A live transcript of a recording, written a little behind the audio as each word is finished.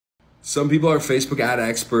Some people are Facebook ad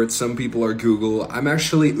experts, some people are Google. I'm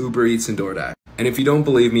actually Uber Eats and Doordash. And if you don't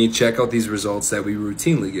believe me, check out these results that we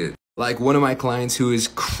routinely get. Like one of my clients who is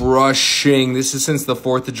crushing, this is since the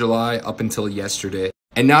 4th of July up until yesterday.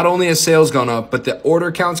 And not only has sales gone up, but the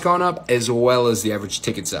order count's gone up as well as the average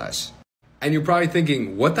ticket size. And you're probably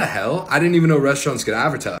thinking, what the hell? I didn't even know restaurants could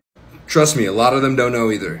advertise. Trust me, a lot of them don't know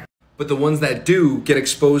either. But the ones that do get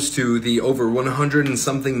exposed to the over 100 and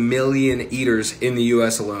something million eaters in the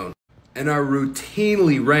US alone, and are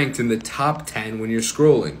routinely ranked in the top 10 when you're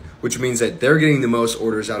scrolling, which means that they're getting the most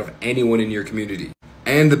orders out of anyone in your community.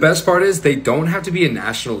 And the best part is they don't have to be a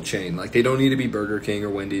national chain, like they don't need to be Burger King or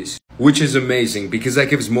Wendy's, which is amazing because that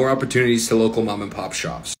gives more opportunities to local mom and pop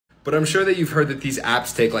shops. But I'm sure that you've heard that these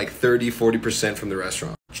apps take like 30-40% from the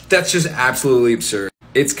restaurant. That's just absolutely absurd.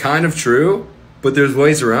 It's kind of true, but there's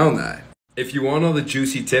ways around that. If you want all the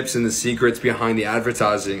juicy tips and the secrets behind the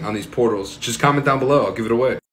advertising on these portals, just comment down below, I'll give it away.